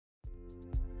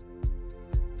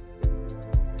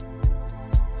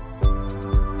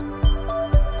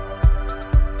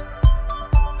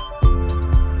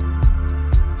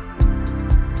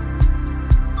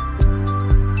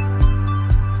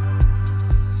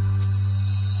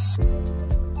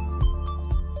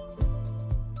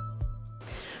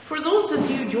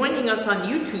joining us on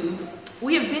YouTube,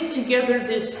 we have been together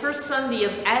this first Sunday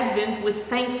of Advent with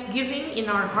thanksgiving in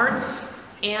our hearts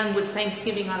and with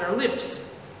thanksgiving on our lips.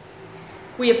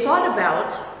 We have thought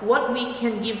about what we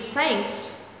can give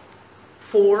thanks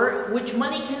for which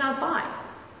money cannot buy.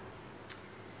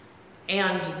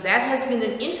 And that has been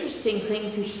an interesting thing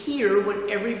to hear what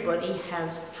everybody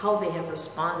has, how they have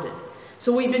responded.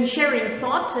 So we've been sharing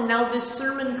thoughts, and now this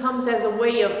sermon comes as a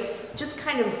way of just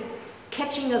kind of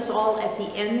catching us all at the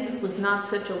end with not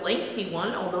such a lengthy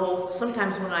one, although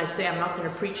sometimes when I say I'm not going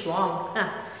to preach long,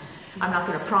 I'm not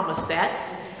going to promise that.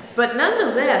 But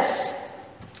nonetheless,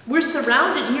 we're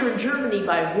surrounded here in Germany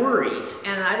by worry,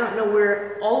 and I don't know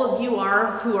where all of you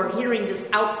are who are hearing this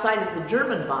outside of the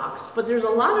German box, but there's a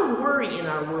lot of worry in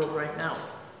our world right now.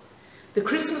 The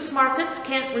Christmas markets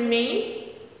can't remain.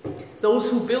 Those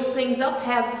who build things up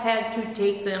have had to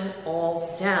take them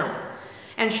all down.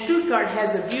 And Stuttgart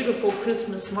has a beautiful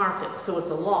Christmas market, so it's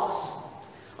a loss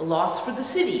for the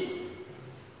city.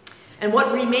 And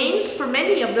what remains for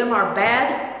many of them are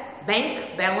bad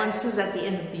bank balances at the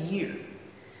end of the year.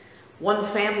 One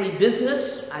family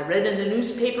business, I read in the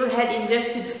newspaper, had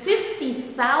invested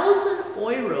 50,000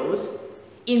 euros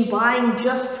in buying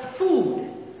just food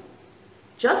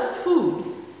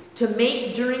to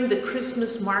make during the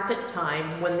Christmas market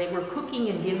time when they were cooking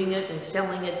and giving it and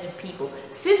selling it to people.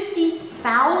 50,000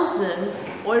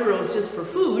 euros just for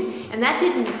food, and that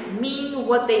didn't mean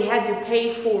what they had to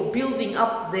pay for building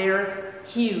up their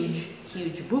huge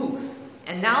booth.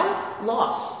 And now,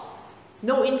 loss,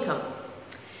 no income.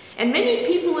 And many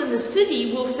people in the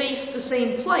city will face the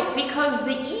same plight because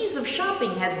the ease of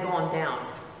shopping has gone down.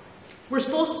 We're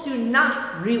supposed to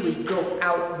not really go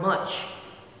out much,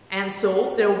 and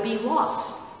so there will be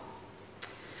loss.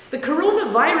 The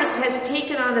coronavirus has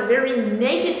taken on a very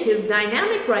negative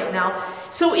dynamic right now,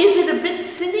 so is it a bit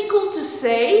cynical to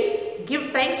say,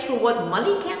 give thanks for what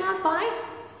money cannot buy,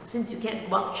 since you can't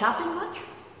go out shopping much?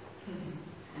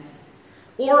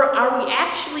 Or are we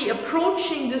actually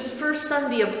approaching this first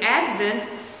Sunday of Advent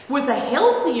with a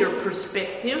healthier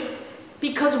perspective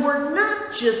because we're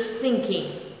not just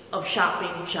thinking of shopping?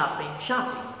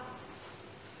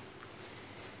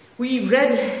 We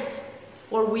read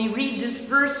this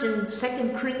verse in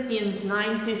 2 Corinthians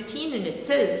 9:15, and it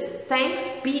says, "Thanks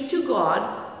be to God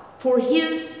for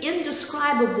his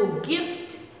indescribable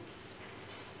gift."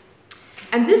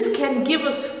 And this can give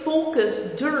us focus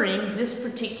during this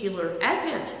particular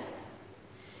Advent.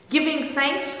 Giving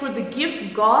thanks for the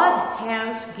gift God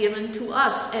has given to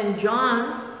us. And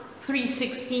John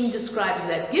 3:16 describes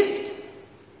that gift.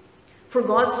 For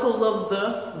God so loved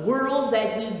the world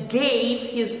that he gave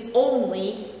his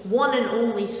one and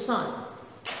only Son.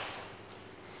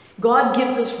 God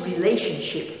gives us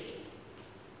relationship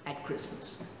at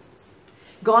Christmas.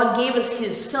 God gave us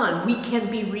his Son. We can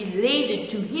be related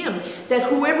to him. That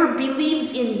whoever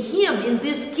believes in him, in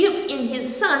this gift, in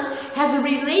his Son, has a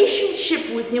relationship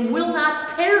with him, will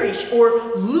not perish or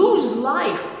lose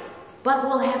life, but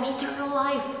will have eternal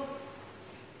life.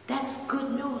 That's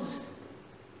good news.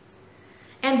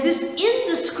 And this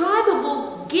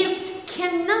indescribable gift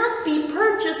cannot be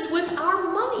purchased with our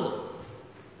money.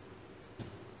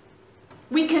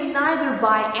 We can neither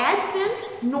buy Advent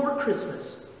nor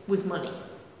Christmas with money.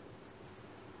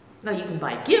 Now you can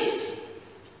buy gifts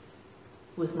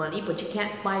with money, but you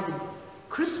can't buy the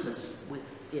Christmas with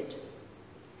it.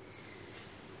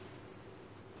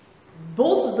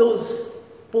 Both of those,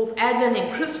 both Advent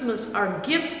and Christmas, are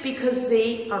gifts because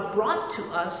they are brought to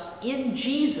us in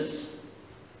Jesus,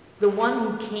 the one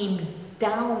who came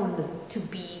down to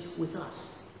be with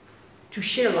us, to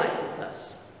share life with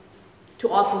us,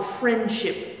 to offer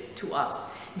friendship to us.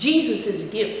 Jesus is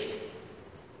a gift.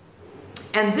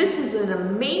 And this is an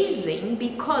amazing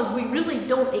because we really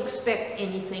don't expect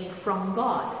anything from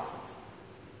God.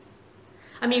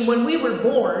 I mean, when we were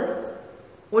born,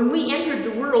 when we entered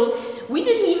the world, we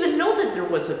didn't even know that there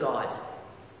was a God,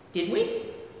 did we?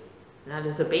 Not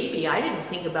as a baby. I didn't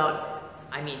think about,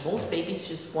 I mean, most babies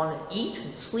just want to eat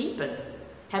and sleep and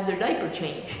have their diaper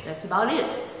changed. That's about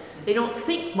it. They don't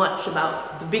think much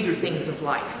about the bigger things of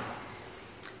life.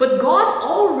 But God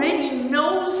already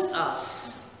knows us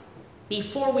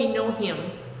before we know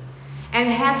him, and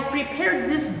has prepared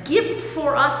this gift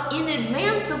for us in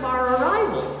advance of our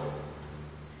arrival.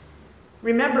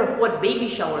 Remember what baby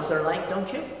showers are like, don't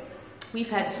you? We've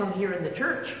had some here in the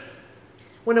church.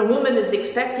 When a woman is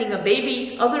expecting a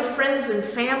baby, other friends and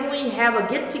family have a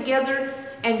get-together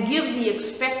and give the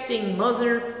expecting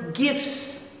mother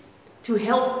gifts to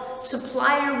help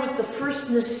supply her with the first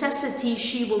necessities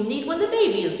she will need when the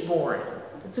baby is born.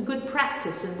 It's a good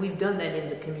practice, and we've done that in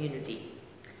the community.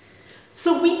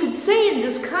 So we could say in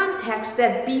this context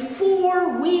that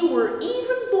before we were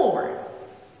even born,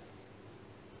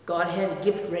 God had a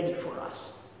gift ready for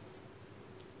us.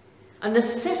 A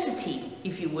necessity,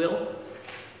 if you will,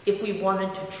 if we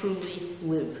wanted to truly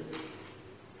live.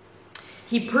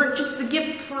 He purchased the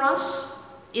gift for us.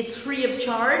 It's free of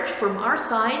charge from our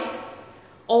side,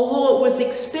 although it was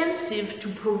expensive to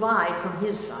provide from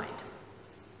his side.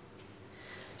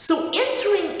 So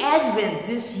entering Advent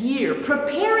this year,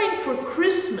 preparing for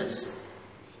Christmas,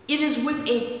 it is with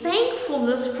a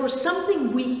thankfulness for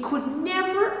something we could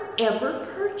never, ever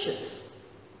purchase.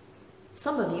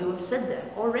 Some of you have said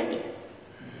that already.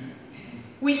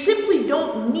 We simply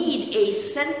don't need a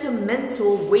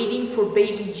sentimental waiting for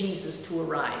baby Jesus to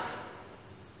arrive.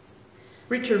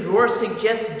 Richard Rohr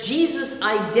suggests Jesus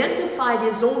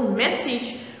identified his own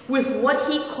message with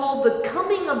what he called the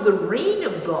coming of the reign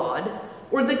of God,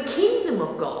 or the kingdom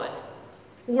of God,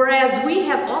 whereas we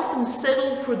have often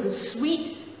settled for the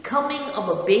sweet coming of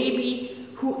a baby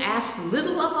who asks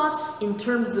little of us in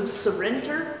terms of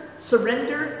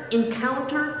surrender,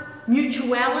 encounter,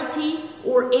 mutuality,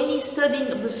 or any studying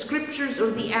of the scriptures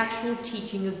or the actual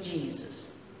teaching of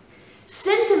Jesus.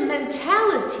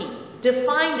 Sentimentality,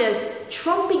 defined as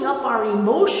trumping up our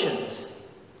emotions,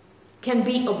 can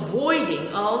be avoiding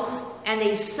of and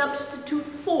a substitute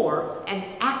for an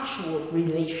actual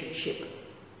relationship,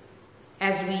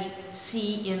 as we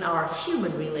see in our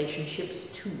human relationships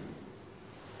too.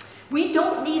 We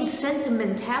don't need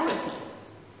sentimentality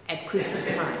at Christmas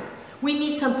time. We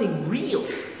need something real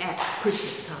at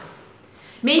Christmas time.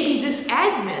 Maybe this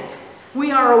Advent,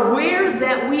 we are aware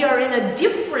that we are in a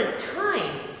different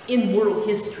time in world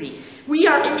history. We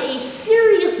are in a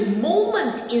serious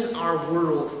moment in our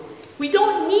world. We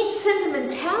don't need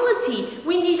sentimentality.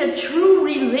 We need a true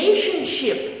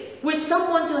relationship with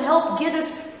someone to help get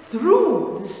us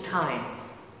through this time.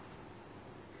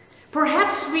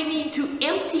 Perhaps we need to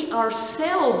empty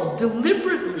ourselves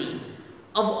deliberately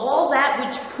of all that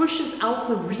which pushes out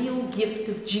the real gift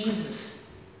of Jesus,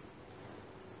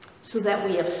 so that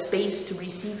we have space to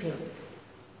receive him.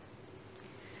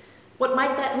 What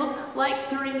might that look like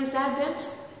during this Advent?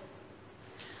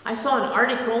 I saw an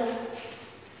article.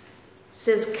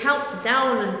 Says, count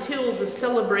down until the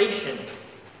celebration.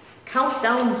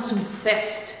 Countdown zum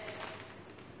Fest.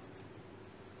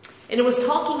 And it was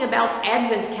talking about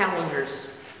Advent calendars.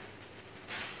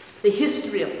 The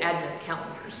history of Advent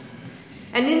calendars.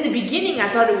 And in the beginning,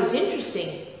 I thought it was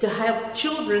interesting to have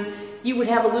children. You would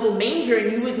have a little manger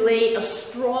and you would lay a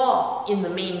straw in the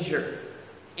manger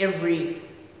every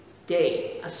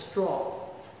day. A straw.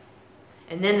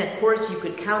 And then, of course, you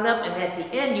could count up, and at the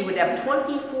end, you would have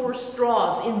 24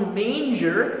 straws in the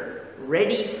manger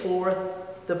ready for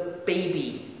the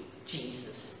baby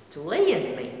Jesus to lay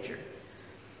in the manger.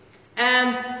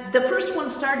 And the first one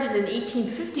started in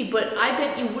 1850, but I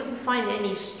bet you wouldn't find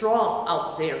any straw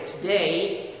out there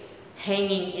today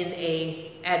hanging in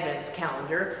an Advent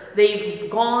calendar. They've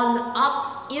gone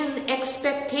up in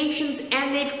expectations,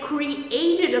 and they've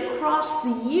created across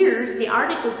the years, the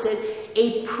article said,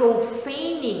 a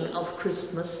profaning of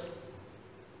Christmas.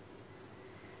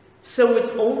 So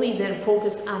it's only then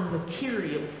focused on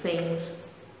material things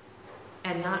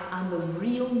and not on the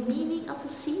real meaning of the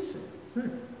season.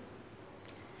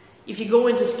 If you go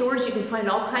into stores, you can find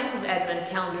all kinds of Advent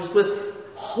calendars with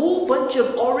a whole bunch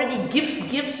of already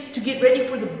gifts to get ready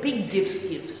for the big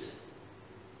gifts.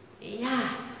 Yeah,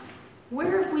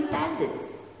 where have we landed?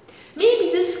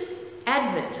 Maybe this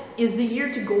Advent is the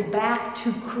year to go back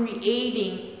to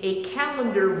creating a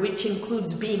calendar which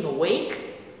includes being awake,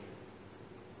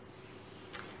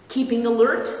 keeping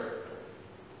alert,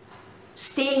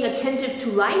 staying attentive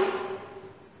to life,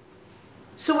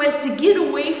 so as to get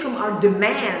away from our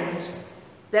demands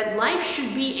that life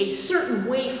should be a certain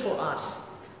way for us.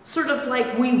 Sort of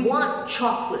like we want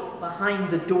chocolate behind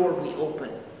the door we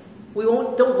open. We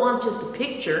don't want just a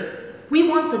picture. We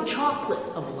want the chocolate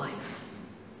of life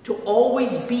to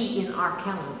always be in our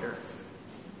calendar.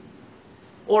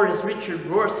 Or as Richard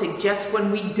Rohr suggests,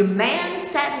 when we demand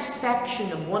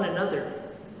satisfaction of one another,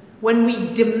 when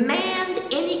we demand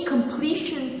any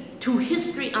completion to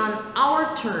history on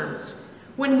our terms,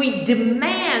 when we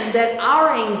demand that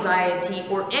our anxiety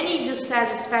or any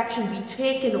dissatisfaction be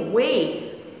taken away,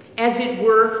 as it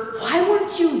were, why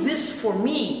weren't you this for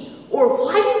me? Or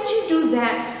why didn't you do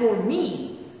that for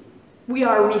me? We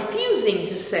are refusing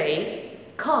to say,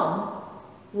 come,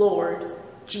 Lord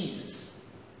Jesus.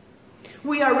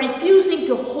 We are refusing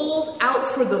to hold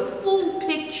out for the full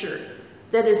picture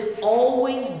that is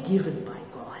always given by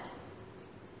God.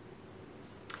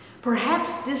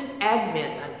 Perhaps this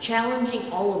Advent, I'm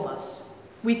challenging all of us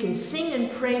we can sing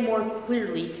and pray more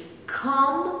clearly,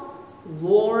 "Come,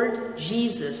 Lord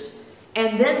Jesus,"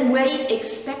 and then wait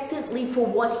expectantly for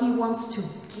what he wants to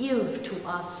give to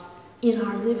us in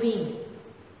our living.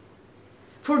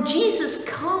 For Jesus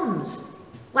comes,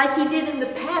 like he did in the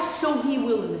past, so he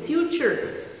will in the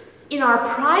future. In our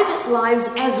private lives,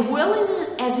 as well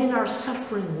as in our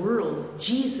suffering world,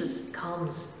 Jesus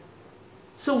comes.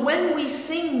 So when we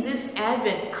sing this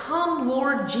Advent, "Come,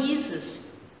 Lord Jesus,"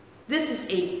 this is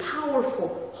a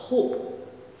powerful hope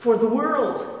for the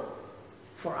world,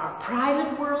 for our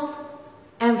private world,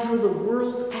 and for the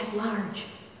world at large.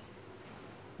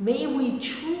 May we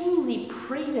truly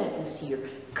pray that this year.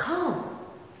 Come,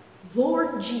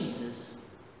 Lord Jesus,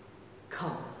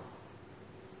 come.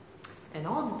 And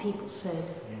all the people said,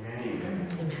 Amen.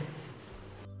 Amen.